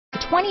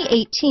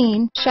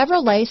2018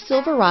 Chevrolet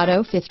Silverado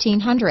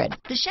 1500.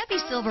 The Chevy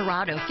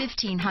Silverado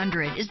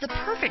 1500 is the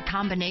perfect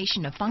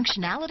combination of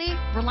functionality,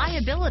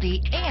 reliability,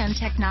 and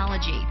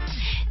technology.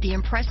 The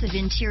impressive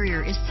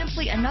interior is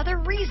simply another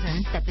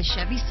reason that the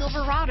Chevy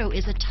Silverado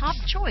is a top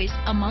choice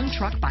among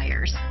truck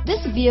buyers.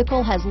 This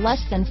vehicle has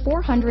less than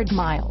 400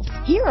 miles.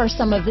 Here are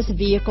some of this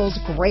vehicle's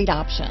great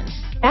options: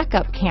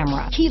 backup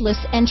camera,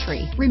 keyless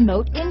entry,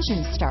 remote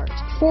engine start,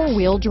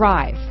 four-wheel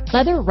drive,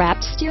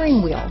 leather-wrapped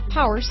steering wheel,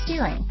 power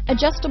steering,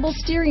 adjustable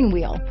steering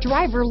wheel,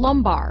 driver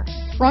lumbar,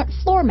 front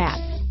floor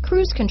mats,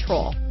 cruise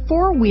control,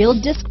 four-wheel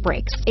disc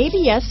brakes,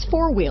 ABS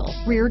four-wheel,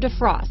 rear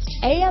defrost,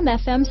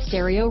 AM/FM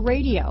stereo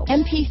radio,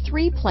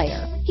 MP3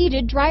 player,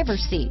 heated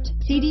driver's seat,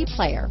 CD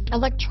player,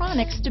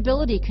 electronic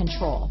stability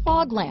control,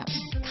 fog lamps.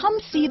 Come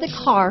see the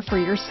car for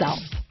yourself.